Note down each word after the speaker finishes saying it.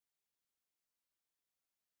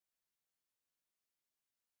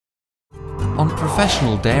On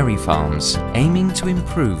professional dairy farms, aiming to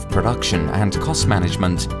improve production and cost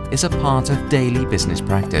management is a part of daily business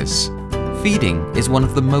practice. Feeding is one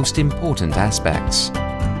of the most important aspects.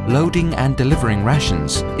 Loading and delivering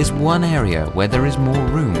rations is one area where there is more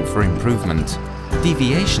room for improvement.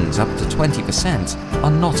 Deviations up to 20%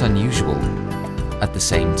 are not unusual. At the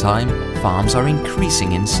same time, farms are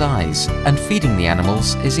increasing in size and feeding the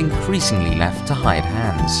animals is increasingly left to hired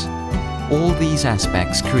hands. All these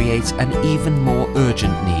aspects create an even more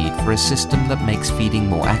urgent need for a system that makes feeding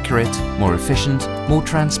more accurate, more efficient, more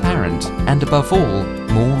transparent, and above all,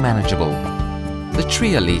 more manageable. The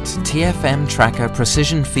Trioliet TFM Tracker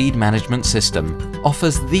Precision Feed Management System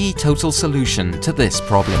offers the total solution to this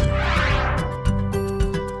problem.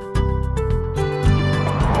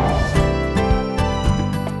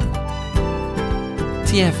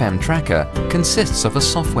 TFM Tracker consists of a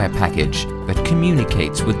software package that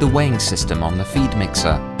communicates with the weighing system on the feed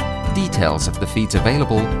mixer. Details of the feeds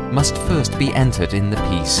available must first be entered in the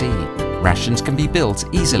PC. Rations can be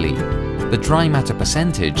built easily. The dry matter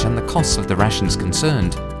percentage and the costs of the rations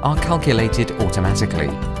concerned are calculated automatically.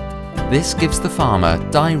 This gives the farmer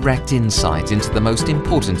direct insight into the most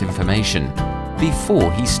important information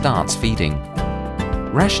before he starts feeding.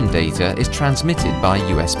 Ration data is transmitted by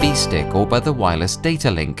USB stick or by the wireless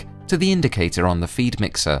data link to the indicator on the feed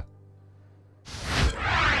mixer.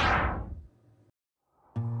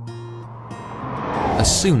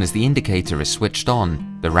 As soon as the indicator is switched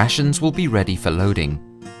on, the rations will be ready for loading.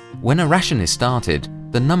 When a ration is started,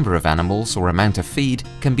 the number of animals or amount of feed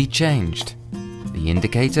can be changed. The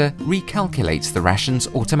indicator recalculates the rations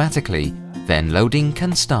automatically, then loading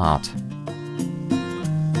can start.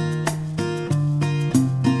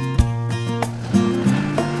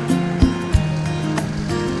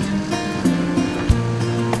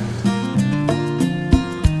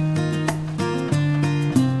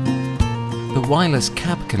 The wireless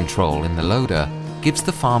cab control in the loader gives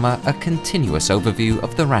the farmer a continuous overview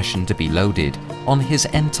of the ration to be loaded on his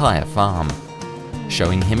entire farm,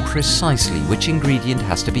 showing him precisely which ingredient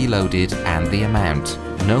has to be loaded and the amount,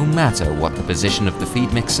 no matter what the position of the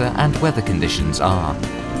feed mixer and weather conditions are.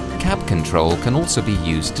 Cab control can also be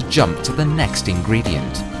used to jump to the next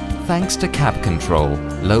ingredient. Thanks to cab control,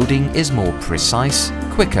 loading is more precise,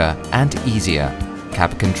 quicker and easier.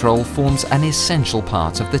 Cab control forms an essential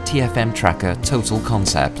part of the TFM Tracker total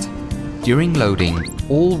concept. During loading,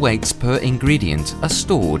 all weights per ingredient are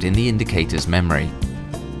stored in the indicator's memory.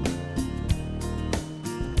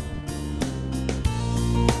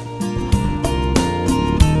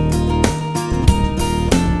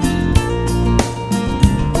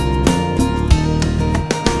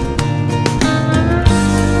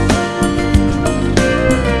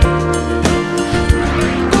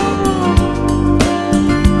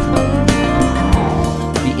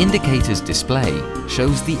 The indicator's display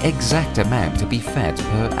shows the exact amount to be fed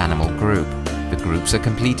per animal group. The groups are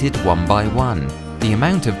completed one by one. The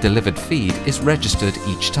amount of delivered feed is registered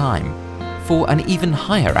each time. For an even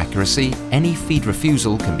higher accuracy, any feed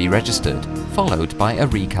refusal can be registered, followed by a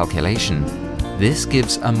recalculation. This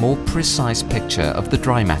gives a more precise picture of the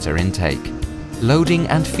dry matter intake. Loading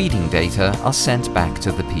and feeding data are sent back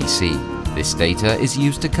to the PC. This data is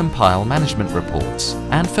used to compile management reports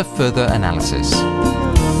and for further analysis.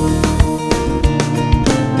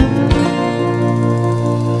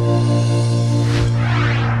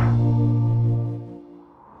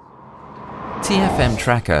 TFM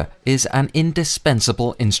Tracker is an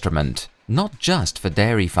indispensable instrument, not just for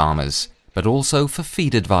dairy farmers, but also for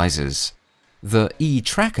feed advisors. The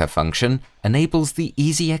e-Tracker function enables the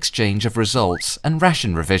easy exchange of results and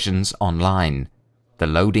ration revisions online. The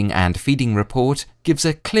loading and feeding report gives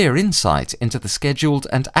a clear insight into the scheduled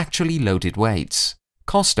and actually loaded weights.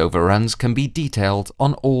 Cost overruns can be detailed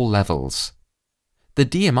on all levels. The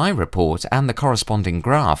DMI report and the corresponding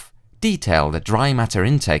graph detail the dry matter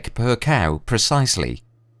intake per cow precisely.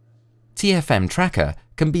 TFM Tracker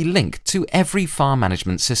can be linked to every farm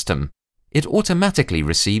management system. It automatically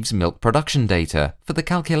receives milk production data for the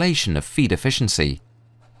calculation of feed efficiency.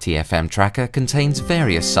 TFM Tracker contains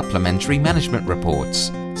various supplementary management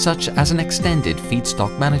reports, such as an extended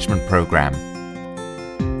feedstock management program.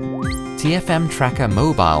 TFM Tracker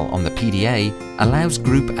Mobile on the PDA allows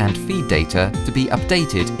group and feed data to be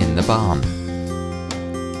updated in the barn.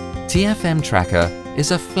 TFM Tracker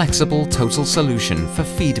is a flexible total solution for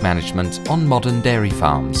feed management on modern dairy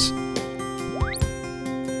farms.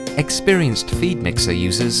 Experienced feed mixer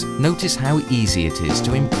users notice how easy it is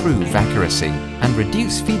to improve accuracy and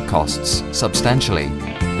reduce feed costs substantially.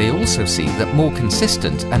 They also see that more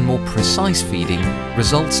consistent and more precise feeding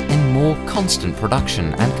results in more constant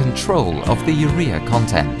production and control of the urea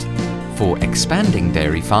content. For expanding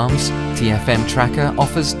dairy farms, TFM Tracker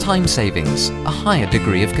offers time savings, a higher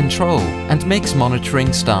degree of control, and makes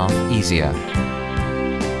monitoring staff easier.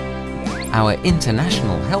 Our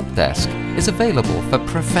international help desk is available for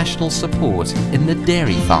professional support in the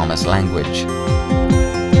dairy farmer's language.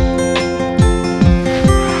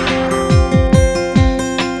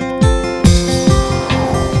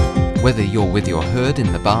 Whether you're with your herd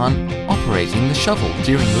in the barn, operating the shovel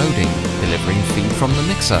during loading, delivering feed from the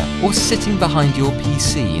mixer, or sitting behind your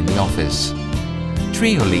PC in the office,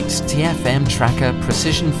 Trioliet's TFM Tracker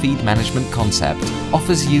Precision Feed Management concept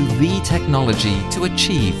offers you the technology to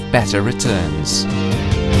achieve better returns.